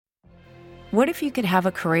What if you could have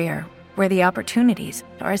a career where the opportunities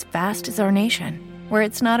are as vast as our nation, where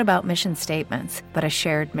it's not about mission statements, but a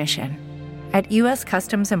shared mission? At U.S.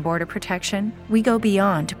 Customs and Border Protection, we go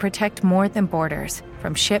beyond to protect more than borders.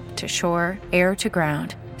 From ship to shore, air to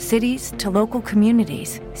ground, cities to local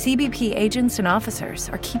communities, CBP agents and officers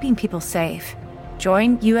are keeping people safe.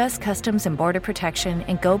 Join U.S. Customs and Border Protection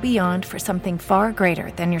and go beyond for something far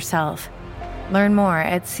greater than yourself. Learn more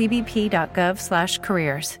at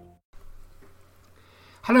cbp.gov/careers.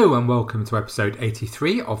 Hello and welcome to episode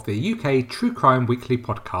 83 of the UK True Crime Weekly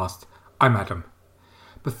podcast. I'm Adam.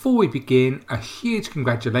 Before we begin, a huge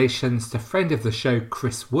congratulations to friend of the show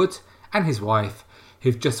Chris Wood and his wife,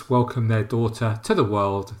 who've just welcomed their daughter to the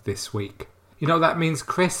world this week. You know what that means,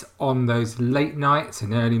 Chris? On those late nights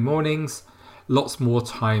and early mornings, lots more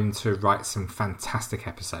time to write some fantastic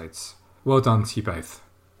episodes. Well done to you both.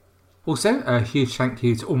 Also, a huge thank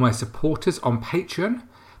you to all my supporters on Patreon,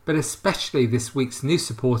 but especially this week's new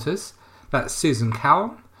supporters, that's Susan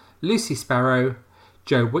Cowell, Lucy Sparrow,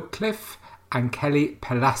 Joe Woodcliffe and Kelly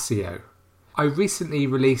Palacio. I recently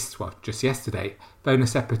released, just yesterday,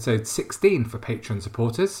 bonus episode 16 for Patreon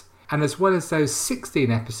supporters, and as well as those 16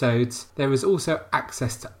 episodes, there is also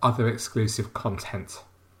access to other exclusive content.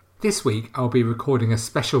 This week I'll be recording a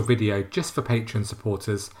special video just for Patreon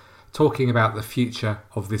supporters talking about the future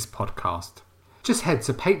of this podcast. Just head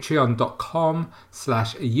to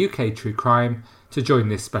patreon.com/UKTrueCrime to join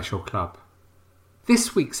this special club.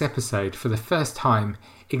 This week's episode, for the first time,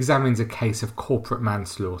 examines a case of corporate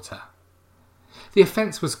manslaughter. The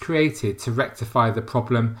offence was created to rectify the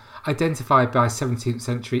problem identified by a 17th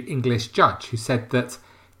century English judge who said that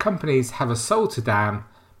companies have a soul to damn,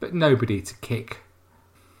 but nobody to kick.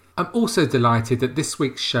 I'm also delighted that this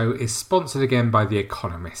week's show is sponsored again by The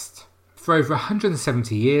Economist. For over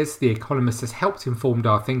 170 years, The Economist has helped inform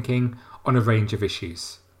our thinking on a range of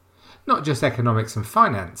issues. Not just economics and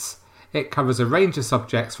finance, it covers a range of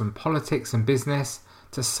subjects from politics and business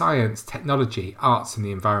to science, technology, arts and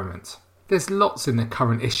the environment. There's lots in the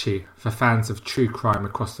current issue for fans of true crime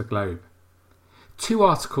across the globe. Two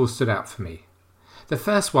articles stood out for me. The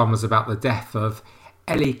first one was about the death of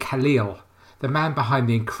Eli Khalil, the man behind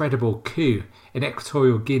the incredible coup in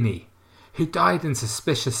Equatorial Guinea, who died in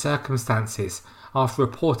suspicious circumstances after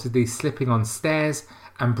reportedly slipping on stairs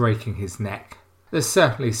and breaking his neck. There's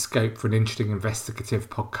certainly scope for an interesting investigative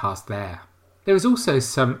podcast there. There is also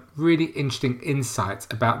some really interesting insights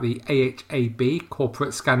about the AHAB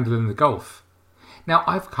corporate scandal in the Gulf. Now,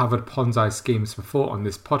 I've covered Ponzi schemes before on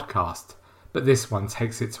this podcast, but this one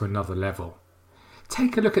takes it to another level.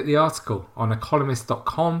 Take a look at the article on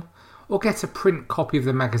economist.com or get a print copy of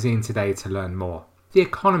the magazine today to learn more. The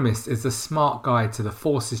Economist is the smart guide to the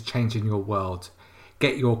forces changing your world.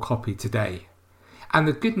 Get your copy today. And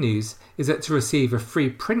the good news is that to receive a free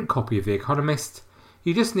print copy of The Economist,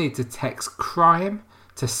 you just need to text CRIME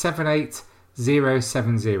to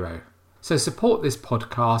 78070. So support this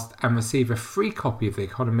podcast and receive a free copy of The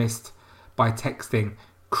Economist by texting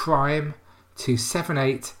CRIME to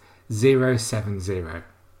 78070.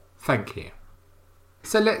 Thank you.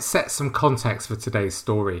 So let's set some context for today's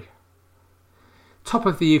story. Top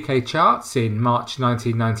of the UK charts in March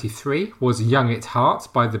 1993 was Young at Heart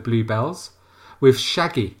by the Bluebells, with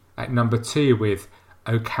Shaggy at number 2 with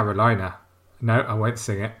Oh Carolina. No, I won't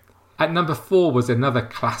sing it. At number 4 was another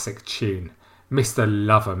classic tune, Mr.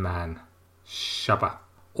 Loverman. Shubba.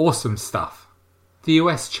 Awesome stuff. The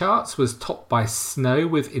US charts was topped by Snow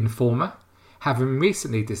with Informer, having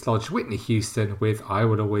recently dislodged Whitney Houston with I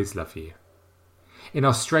Will Always Love You. In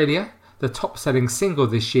Australia, the top-selling single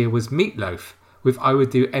this year was Meatloaf with I Would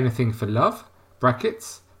Do Anything for Love,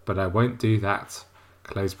 brackets, but I won't do that,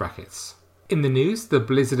 close brackets. In the news, the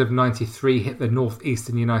blizzard of 93 hit the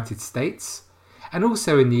northeastern United States, and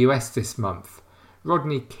also in the US this month,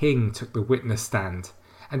 Rodney King took the witness stand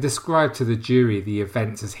and described to the jury the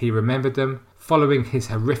events as he remembered them following his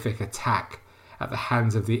horrific attack at the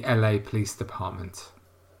hands of the LA Police Department.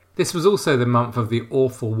 This was also the month of the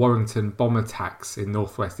awful Warrington bomb attacks in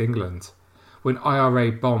northwest England, when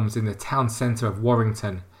IRA bombs in the town centre of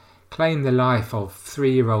Warrington claimed the life of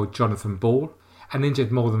 3-year-old Jonathan Ball and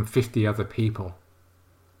injured more than 50 other people.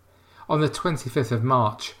 On the 25th of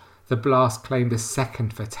March, the blast claimed a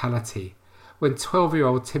second fatality when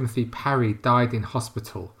 12-year-old Timothy Parry died in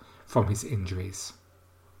hospital from his injuries.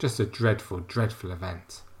 Just a dreadful, dreadful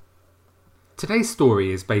event. Today's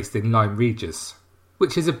story is based in Lyme Regis,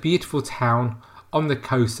 which is a beautiful town on the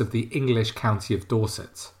coast of the English county of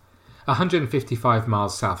Dorset, 155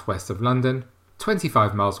 miles southwest of London,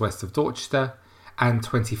 25 miles west of Dorchester, and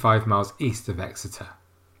 25 miles east of Exeter.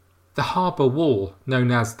 The harbour wall,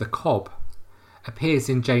 known as the Cobb, appears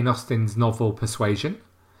in Jane Austen's novel Persuasion,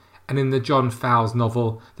 and in the John Fowles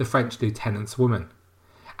novel The French Lieutenant's Woman,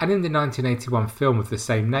 and in the 1981 film of the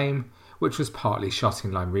same name, which was partly shot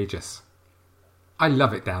in Lyme Regis. I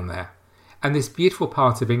love it down there, and this beautiful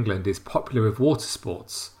part of England is popular with water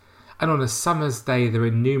sports, and on a summer's day there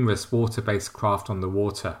are numerous water-based craft on the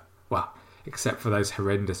water, well, except for those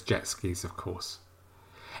horrendous jet skis, of course.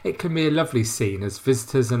 It can be a lovely scene as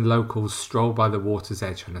visitors and locals stroll by the water's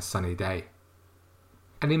edge on a sunny day.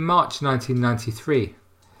 And in March 1993,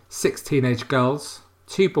 6 teenage girls,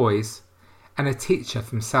 2 boys, and a teacher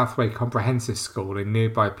from Southway Comprehensive School in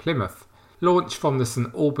nearby Plymouth launched from the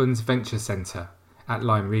St Albans Venture Centre at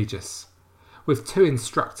Lyme Regis, with 2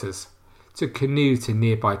 instructors, to canoe to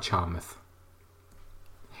nearby Charmouth.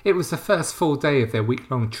 It was the first full day of their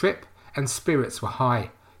week-long trip and spirits were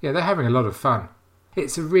high. Yeah, they're having a lot of fun.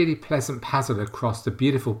 It's a really pleasant paddle across the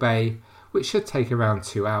beautiful bay, which should take around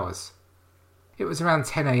 2 hours. It was around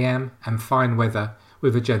 10 a.m. and fine weather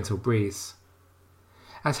with a gentle breeze.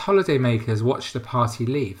 As holidaymakers watched the party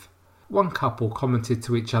leave, one couple commented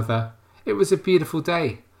to each other, "It was a beautiful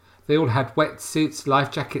day." They all had wetsuits,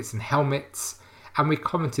 life jackets and helmets, and we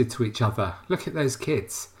commented to each other, "Look at those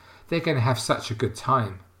kids, they're going to have such a good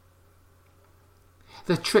time."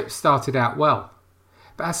 The trip started out well,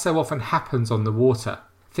 but as so often happens on the water,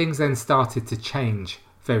 things then started to change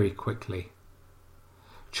very quickly.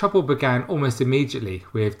 Trouble began almost immediately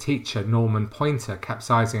with teacher Norman Pointer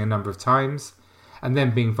capsizing a number of times and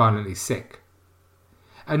then being violently sick.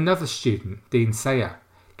 Another student, Dean Sayer,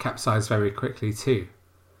 capsized very quickly too.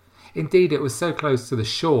 Indeed, it was so close to the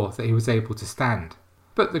shore that he was able to stand,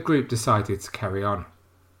 but the group decided to carry on.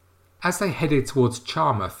 As they headed towards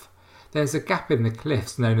Charmouth, there's a gap in the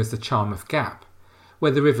cliffs known as the Charmouth Gap,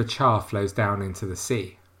 where the River Char flows down into the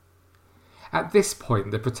sea. At this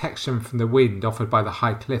point, the protection from the wind offered by the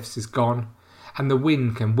high cliffs is gone, and the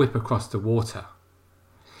wind can whip across the water.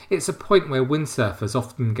 It's a point where windsurfers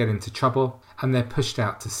often get into trouble, and they're pushed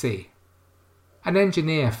out to sea. An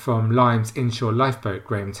engineer from Lyme's inshore lifeboat,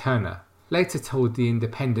 Graham Turner, later told the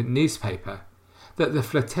Independent newspaper that the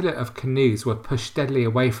flotilla of canoes were pushed steadily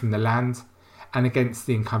away from the land and against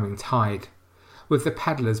the incoming tide, with the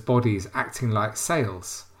paddlers' bodies acting like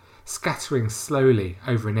sails, scattering slowly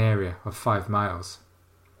over an area of 5 miles.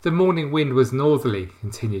 The morning wind was northerly,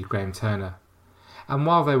 continued Graham Turner, and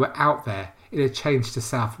while they were out there it had changed to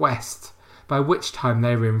southwest, by which time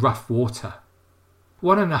they were in rough water.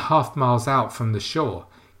 1.5 miles out from the shore,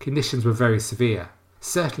 conditions were very severe,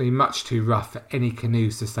 certainly much too rough for any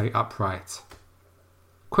canoes to stay upright.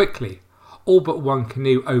 Quickly, all but one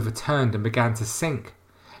canoe overturned and began to sink,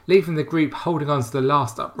 leaving the group holding on to the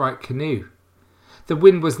last upright canoe. The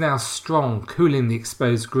wind was now strong, cooling the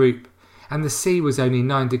exposed group, and the sea was only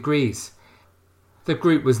 9 degrees. The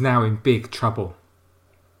group was now in big trouble.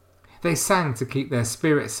 They sang to keep their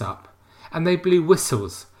spirits up, and they blew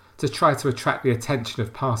whistles to try to attract the attention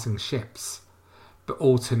of passing ships, but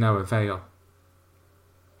all to no avail.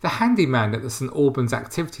 The handyman at the St Albans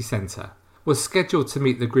Activity Centre was scheduled to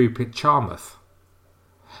meet the group at Charmouth,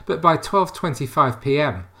 but by 12:25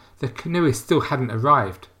 p.m. the canoeist still hadn't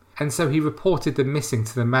arrived, and so he reported them missing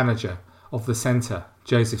to the manager of the centre,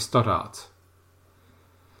 Joseph Stoddart.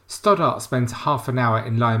 Stoddart spent half an hour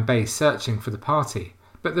in Lyme Bay searching for the party,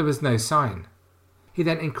 but there was no sign. He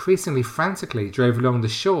then increasingly frantically drove along the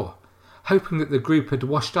shore, hoping that the group had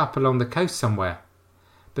washed up along the coast somewhere.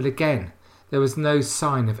 But again, there was no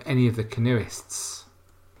sign of any of the canoeists.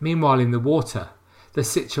 Meanwhile in the water, the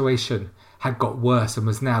situation had got worse and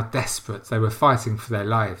was now desperate. They were fighting for their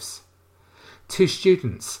lives. 2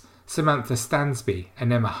 students, Samantha Stansby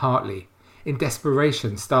and Emma Hartley, in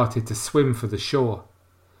desperation started to swim for the shore.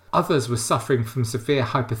 Others were suffering from severe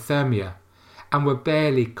hypothermia and were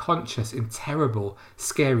barely conscious in terrible,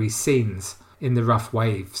 scary scenes in the rough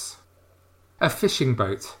waves. A fishing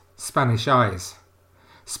boat, Spanish Eyes,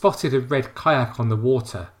 spotted a red kayak on the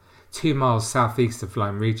water 2 miles southeast of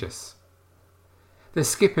Lyme Regis. The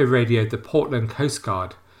skipper radioed the Portland Coast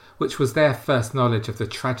Guard, which was their first knowledge of the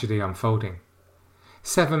tragedy unfolding.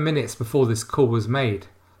 7 minutes before this call was made,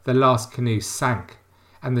 the last canoe sank,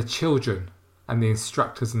 and the children and the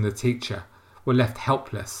instructors and the teacher were left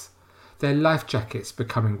helpless, their life jackets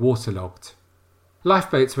becoming waterlogged.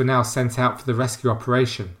 Lifeboats were now sent out for the rescue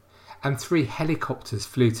operation, and 3 helicopters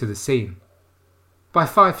flew to the scene. By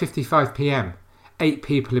 5:55 p.m, 8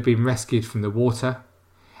 people had been rescued from the water,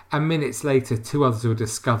 and minutes later 2 others were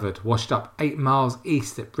discovered washed up 8 miles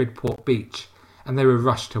east at Bridport Beach, and they were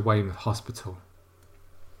rushed to Weymouth Hospital.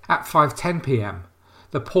 At 5:10 p.m,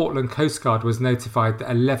 the Portland Coast Guard was notified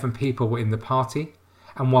that 11 people were in the party,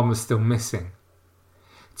 and 1 was still missing.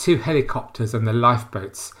 2 helicopters and the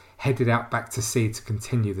lifeboats headed out back to sea to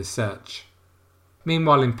continue the search.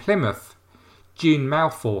 Meanwhile in Plymouth, June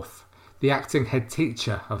Malforth, the acting head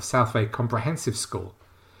teacher of Southway Comprehensive School,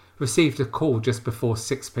 received a call just before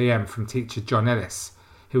 6 p.m. from teacher John Ellis,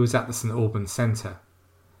 who was at the St Albans Centre.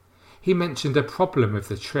 He mentioned a problem with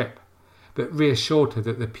the trip, but reassured her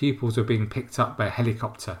that the pupils were being picked up by a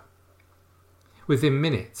helicopter. Within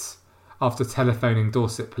minutes, after telephoning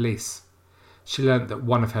Dorset police, she learnt that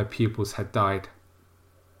one of her pupils had died.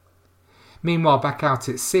 Meanwhile, back out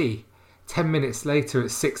at sea, 10 minutes later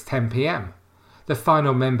at 6:10 p.m, the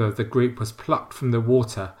final member of the group was plucked from the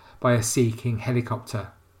water by a Sea King helicopter.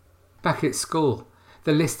 Back at school,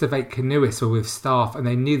 the list of 8 canoeists were with staff and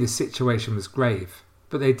they knew the situation was grave,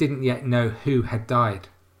 but they didn't yet know who had died.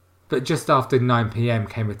 But just after 9 p.m.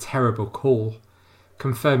 came a terrible call,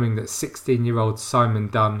 confirming that 16-year-old Simon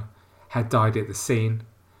Dunn had died at the scene,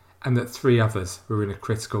 and that 3 others were in a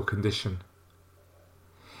critical condition.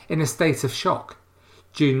 In a state of shock,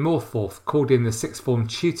 June Malforth called in the sixth form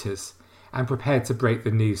tutors and prepared to break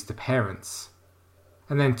the news to parents.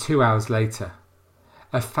 And then 2 hours later,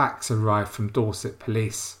 a fax arrived from Dorset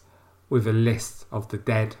police with a list of the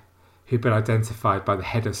dead who'd been identified by the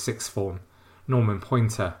head of sixth form, Norman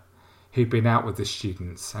Pointer, who'd been out with the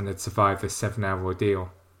students and had survived the 7-hour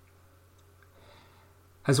ordeal.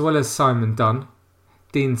 As well as Simon Dunn,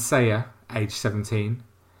 Dean Sayer, aged 17,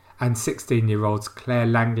 and 16-year-olds Claire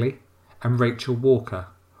Langley and Rachel Walker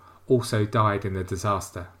also died in the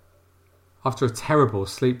disaster. After a terrible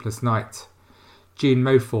sleepless night, June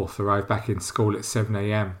Malforth arrived back in school at 7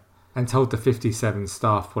 a.m. and told the 57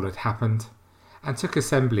 staff what had happened and took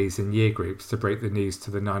assemblies in year groups to break the news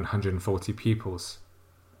to the 940 pupils.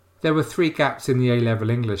 There were 3 gaps in the A-level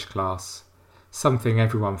English class, something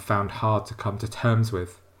everyone found hard to come to terms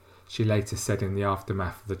with, she later said in the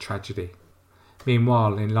aftermath of the tragedy.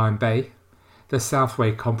 Meanwhile, in Lyme Bay, the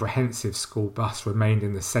Southway Comprehensive School bus remained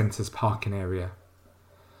in the centre's parking area.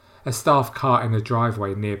 A staff car in a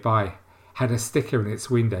driveway nearby had a sticker in its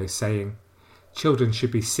window saying, "Children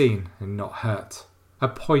should be seen and not hurt," a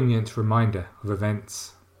poignant reminder of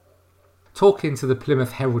events. Talking to the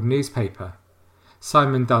Plymouth Herald newspaper,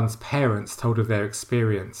 Simon Dunn's parents told of their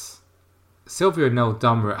experience. Sylvia and Noel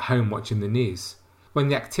Dunn were at home watching the news when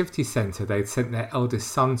the activity centre they'd sent their eldest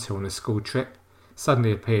son to on a school trip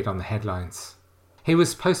suddenly appeared on the headlines. He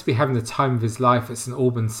was supposed to be having the time of his life at St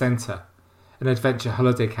Albans Centre, an adventure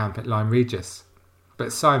holiday camp at Lyme Regis,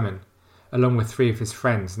 but Simon, along with 3 of his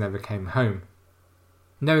friends, never came home.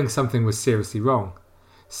 Knowing something was seriously wrong,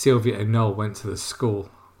 Sylvia and Noel went to the school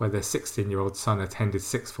where their 16-year-old son attended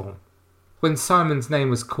sixth form. When Simon's name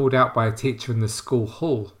was called out by a teacher in the school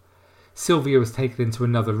hall, Sylvia was taken into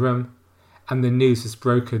another room and the news was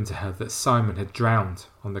broken to her that Simon had drowned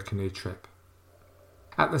on the canoe trip.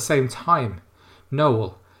 At the same time,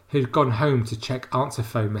 Noel, who'd gone home to check answer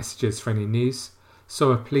phone messages for any news,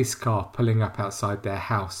 saw a police car pulling up outside their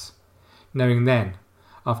house, knowing then,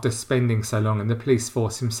 after spending so long in the police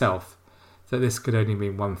force himself, that this could only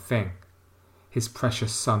mean one thing: his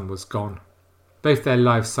precious son was gone. Both their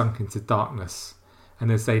lives sunk into darkness,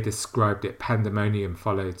 and as they described it, pandemonium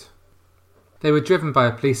followed. They were driven by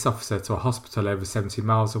a police officer to a hospital over 70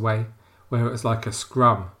 miles away, where it was like a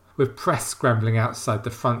scrum, with press scrambling outside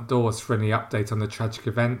the front doors for any update on the tragic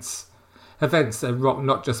events that had rocked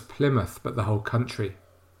not just Plymouth but the whole country.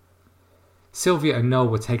 Sylvia and Noel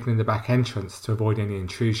were taken in the back entrance to avoid any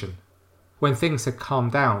intrusion. When things had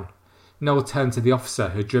calmed down, Noel turned to the officer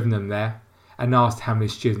who had driven them there and asked how many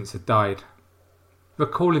students had died.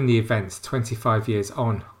 Recalling the events 25 years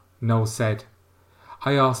on, Noel said,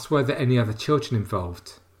 "I asked were there any other children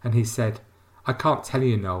involved, and he said, 'I can't tell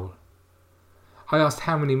you, Noel.' I asked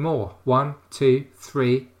how many more, 1, 2,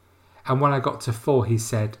 3, and when I got to 4 he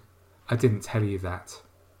said, 'I didn't tell you that.'"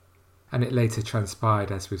 And it later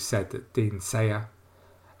transpired, as we've said, that Dean Sayer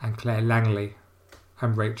and Claire Langley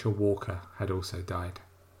and Rachel Walker had also died.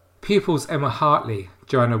 Pupils Emma Hartley,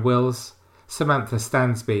 Joanna Wills, Samantha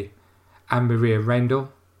Stansby and Maria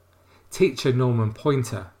Rendell, teacher Norman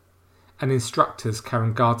Pointer, and instructors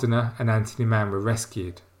Karen Gardiner and Anthony Mann were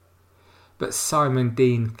rescued. But Simon,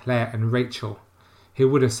 Dean, Claire and Rachel, who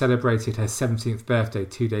would have celebrated her 17th birthday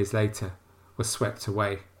 2 days later, were swept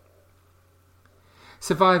away.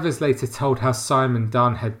 Survivors later told how Simon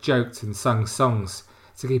Dunn had joked and sung songs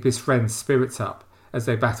to keep his friends' spirits up as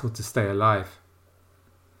they battled to stay alive.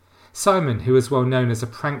 Simon, who was well known as a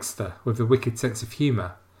prankster with a wicked sense of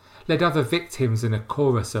humour, led other victims in a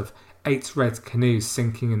chorus of 8 red canoes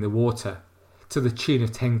sinking in the water to the tune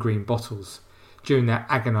of 10 green bottles during their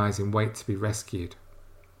agonising wait to be rescued.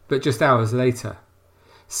 But just hours later,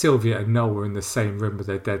 Sylvia and Noel were in the same room with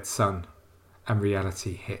their dead son, and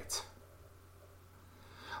reality hit.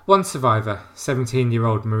 One survivor,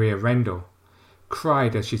 17-year-old Maria Rendell,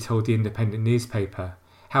 cried as she told the Independent newspaper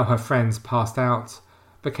how her friends passed out,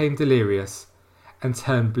 became delirious, and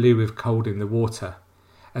turned blue with cold in the water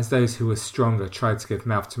as those who were stronger tried to give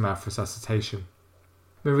mouth-to-mouth resuscitation.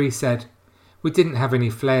 Marie said, "We didn't have any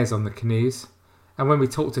flares on the canoes, and when we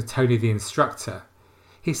talked to Tony the instructor,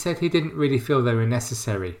 he said he didn't really feel they were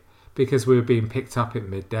necessary because we were being picked up at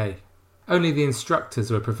midday. Only the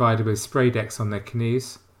instructors were provided with spray decks on their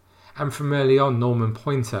canoes, and from early on Norman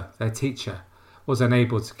Pointer, their teacher, was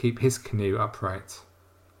unable to keep his canoe upright.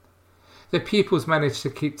 The pupils managed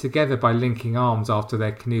to keep together by linking arms after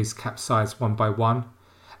their canoes capsized one by one,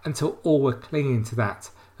 until all were clinging to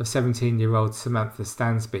that of 17-year-old Samantha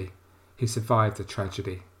Stansby, who survived the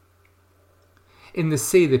tragedy. In the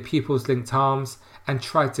sea, the pupils linked arms and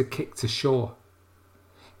tried to kick to shore.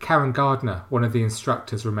 Karen Gardner, one of the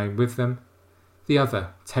instructors, remained with them. The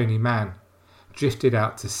other, Tony Mann, drifted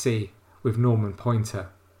out to sea with Norman Pointer.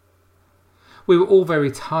 We were all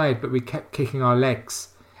very tired, but we kept kicking our legs,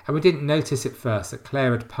 and we didn't notice at first that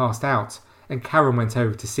Claire had passed out and Karen went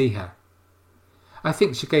over to see her. I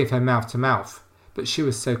think she gave her mouth to mouth, but she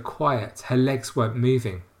was so quiet, her legs weren't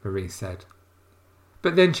moving," Marie said.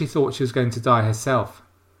 But then she thought she was going to die herself.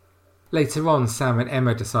 Later on, Sam and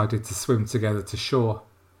Emma decided to swim together to shore.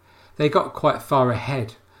 They got quite far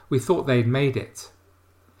ahead. We thought they'd made it.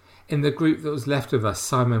 In the group that was left of us,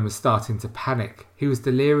 Simon was starting to panic. He was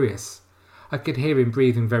delirious. I could hear him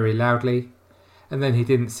breathing very loudly, and then he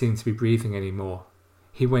didn't seem to be breathing anymore.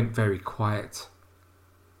 He went very quiet.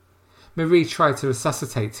 Marie tried to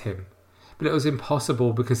resuscitate him, but it was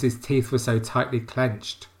impossible because his teeth were so tightly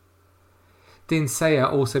clenched. Dean Sayer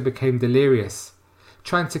also became delirious,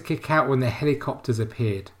 trying to kick out when the helicopters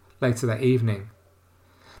appeared later that evening.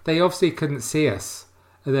 They obviously couldn't see us,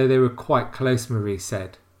 although they were quite close, Marie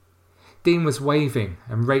said. Dean was waving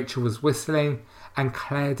and Rachel was whistling and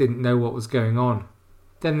Claire didn't know what was going on.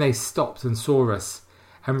 Then they stopped and saw us,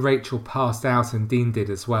 and Rachel passed out and Dean did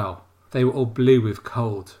as well. They were all blue with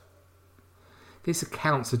cold. These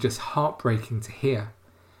accounts are just heartbreaking to hear,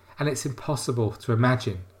 and it's impossible to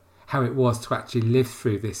imagine how it was to actually live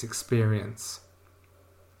through this experience.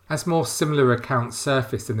 As more similar accounts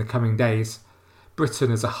surfaced in the coming days, Britain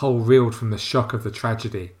as a whole reeled from the shock of the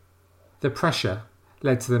tragedy. The pressure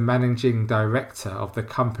led to the managing director of the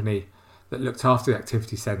company that looked after the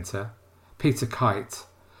activity centre, Peter Kite,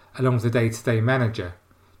 along with the day-to-day manager,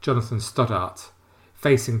 Jonathan Stoddart,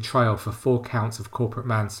 facing trial for 4 counts of corporate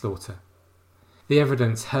manslaughter. The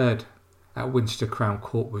evidence heard at Winchester Crown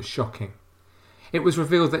Court was shocking. It was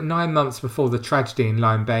revealed that 9 months before the tragedy in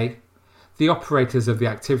Lyme Bay, the operators of the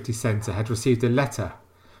activity centre had received a letter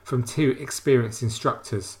from 2 experienced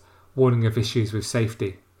instructors warning of issues with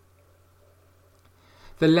safety.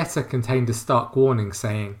 The letter contained a stark warning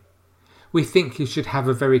saying, "We think you should have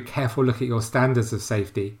a very careful look at your standards of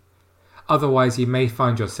safety. Otherwise you may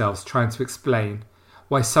find yourselves trying to explain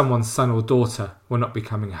why someone's son or daughter will not be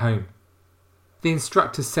coming home." The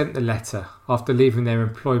instructors sent the letter after leaving their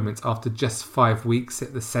employment after just 5 weeks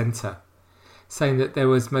at the centre, saying that there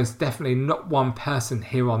was most definitely not one person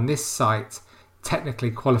here on this site technically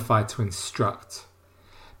qualified to instruct.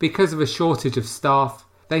 Because of a shortage of staff,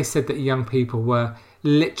 they said that young people were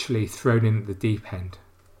literally thrown in at the deep end.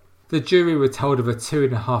 The jury were told of a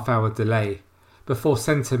 2.5-hour delay before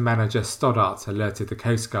centre manager Stoddart alerted the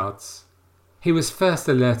Coast Guards. He was first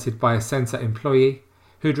alerted by a centre employee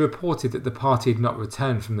who'd reported that the party had not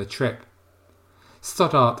returned from the trip.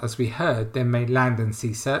 Stoddart, as we heard, then made land and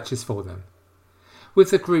sea searches for them,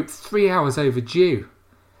 with the group 3 hours overdue,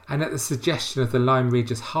 and at the suggestion of the Lyme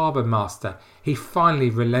Regis harbour master, he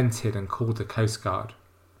finally relented and called the Coast Guard.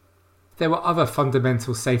 There were other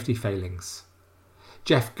fundamental safety failings.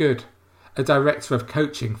 Jeff Good, a director of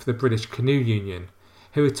coaching for the British Canoe Union,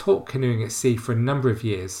 who had taught canoeing at sea for a number of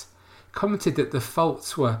years, commented that the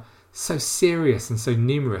faults were so serious and so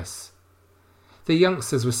numerous. The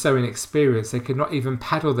youngsters were so inexperienced they could not even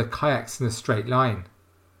paddle the kayaks in a straight line.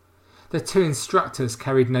 The 2 instructors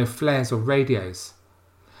carried no flares or radios.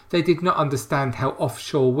 They did not understand how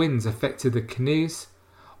offshore winds affected the canoes,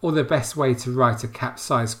 or the best way to right a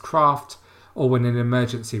capsized craft, or when an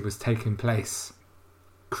emergency was taking place.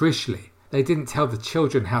 Crucially, they didn't tell the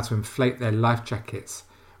children how to inflate their life jackets,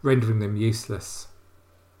 rendering them useless.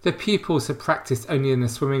 The pupils had practiced only in the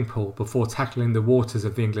swimming pool before tackling the waters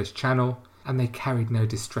of the English Channel, and they carried no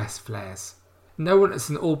distress flares. No one at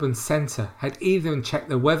St Albans Centre had even checked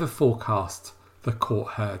the weather forecast, the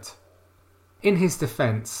court heard. In his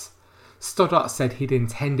defence, Stoddart said he'd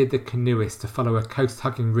intended the canoeist to follow a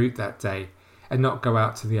coast-hugging route that day and not go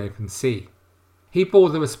out to the open sea. He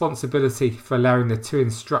bore the responsibility for allowing the two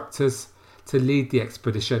instructors to lead the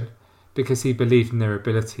expedition because he believed in their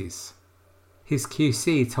abilities. His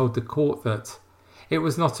QC told the court that it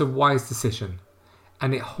was not a wise decision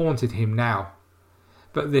and it haunted him now,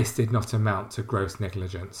 but this did not amount to gross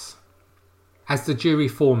negligence. As the jury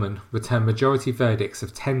foreman returned majority verdicts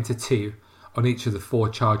of 10-2 on each of the 4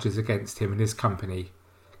 charges against him and his company,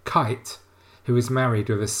 Kite, who was married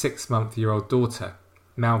with a 6-month-old daughter,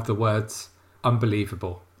 mouthed the words,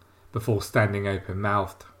 "Unbelievable," before standing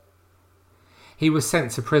open-mouthed. He was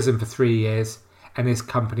sent to prison for 3 years and his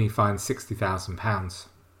company fined £60,000.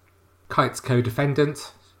 Kite's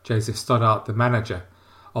co-defendant, Joseph Stoddart, the manager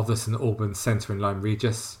of the St Albans Centre in Lyme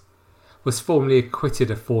Regis, was formally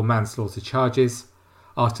acquitted of 4 manslaughter charges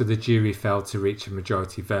after the jury failed to reach a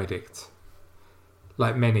majority verdict.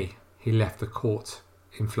 Like many, he left the court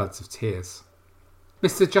in floods of tears.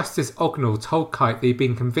 Mr Justice Ognall told Kite that he'd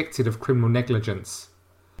been convicted of criminal negligence,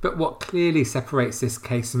 but what clearly separates this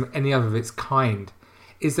case from any other of its kind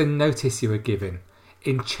is the notice you were given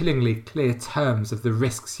in chillingly clear terms of the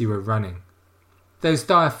risks you were running. Those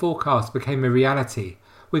dire forecasts became a reality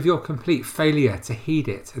with your complete failure to heed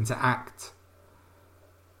it and to act.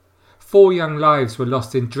 4 young lives were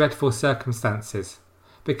lost in dreadful circumstances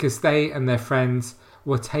because they and their friends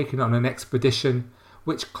were taken on an expedition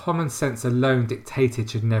which common sense alone dictated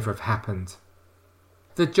should never have happened.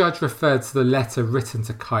 The judge referred to the letter written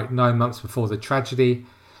to Kite 9 months before the tragedy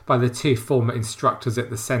by the 2 former instructors at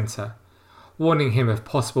the centre, warning him of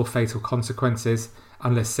possible fatal consequences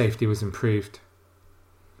unless safety was improved.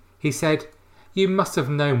 He said, "You must have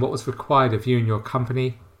known what was required of you and your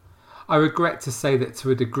company. I regret to say that to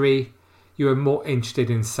a degree you are more interested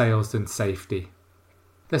in sales than safety.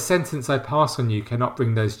 The sentence I pass on you cannot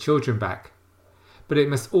bring those children back, but it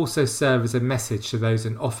must also serve as a message to those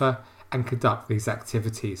in offer and conduct these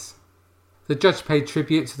activities." The judge paid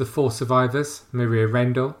tribute to the 4 survivors, Maria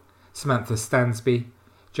Rendell, Samantha Stansby,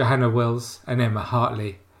 Johanna Wills and Emma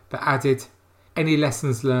Hartley, but added, "Any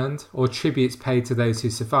lessons learned or tributes paid to those who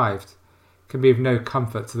survived can be of no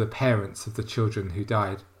comfort to the parents of the children who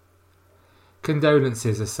died.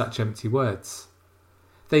 Condolences are such empty words.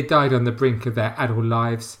 They died on the brink of their adult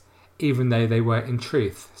lives, even though they were in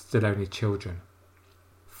truth still only children."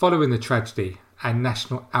 Following the tragedy and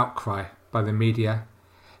national outcry by the media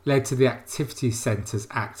led to the Activity Centres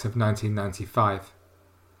Act of 1995.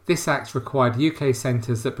 This act required UK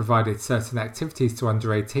centres that provided certain activities to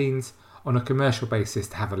under 18s on a commercial basis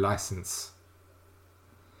to have a licence.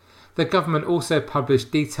 The government also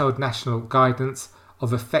published detailed national guidance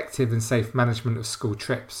of effective and safe management of school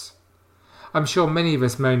trips. I'm sure many of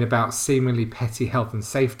us moan about seemingly petty health and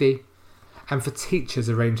safety, and for teachers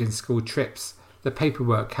arranging school trips, the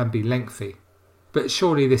paperwork can be lengthy. But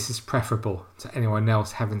surely this is preferable to anyone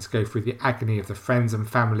else having to go through the agony of the friends and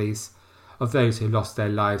families of those who lost their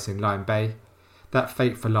lives in Lyme Bay that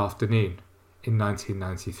fateful afternoon in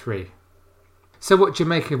 1993. So what do you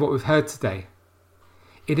make of what we've heard today?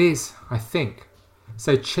 It is, I think,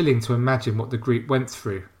 so chilling to imagine what the group went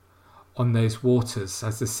through on those waters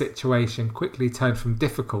as the situation quickly turned from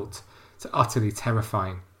difficult to utterly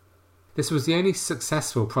terrifying. This was the only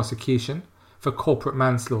successful prosecution for corporate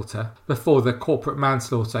manslaughter before the Corporate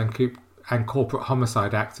Manslaughter and Corporate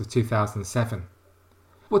Homicide Act of 2007.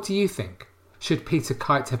 What do you think? Should Peter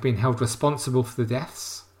Kite have been held responsible for the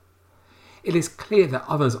deaths? It is clear that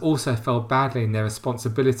others also fell badly in their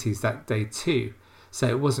responsibilities that day too, so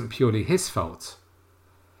it wasn't purely his fault.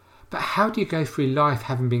 But how do you go through life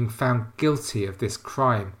having been found guilty of this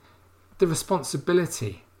crime? The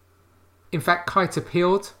responsibility. In fact, Kite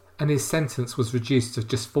appealed and his sentence was reduced to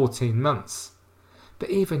just 14 months.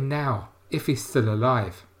 But even now, if he's still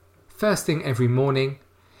alive, first thing every morning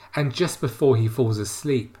and just before he falls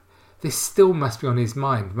asleep, this still must be on his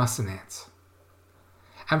mind, mustn't it?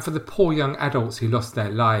 And for the poor young adults who lost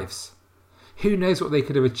their lives, who knows what they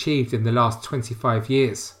could have achieved in the last 25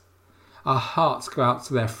 years? Our hearts go out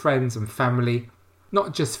to their friends and family,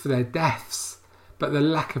 not just for their deaths, but the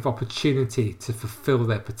lack of opportunity to fulfil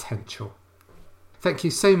their potential. Thank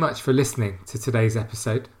you so much for listening to today's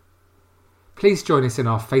episode. Please join us in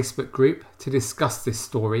our Facebook group to discuss this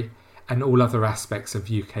story and all other aspects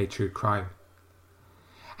of UK true crime.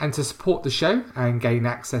 And to support the show and gain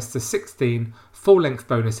access to 16 full-length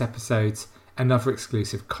bonus episodes and other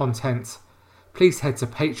exclusive content, please head to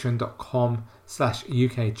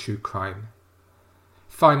patreon.com/UKTrueCrime.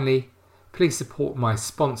 Finally, please support my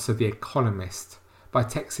sponsor, The Economist, by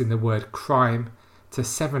texting the word crime to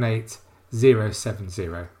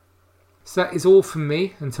 78070. So that is all from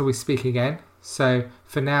me until we speak again. So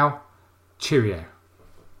for now, cheerio.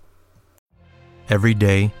 Every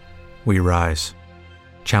day, we rise,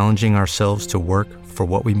 challenging ourselves to work for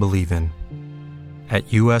what we believe in.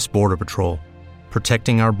 At U.S. Border Patrol,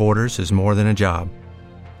 protecting our borders is more than a job.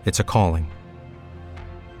 It's a calling.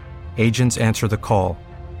 Agents answer the call,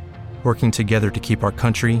 working together to keep our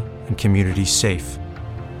country and communities safe.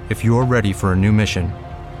 If you're ready for a new mission,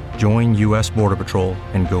 join U.S. Border Patrol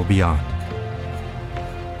and go beyond.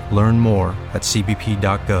 Learn more at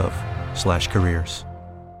cbp.gov/careers.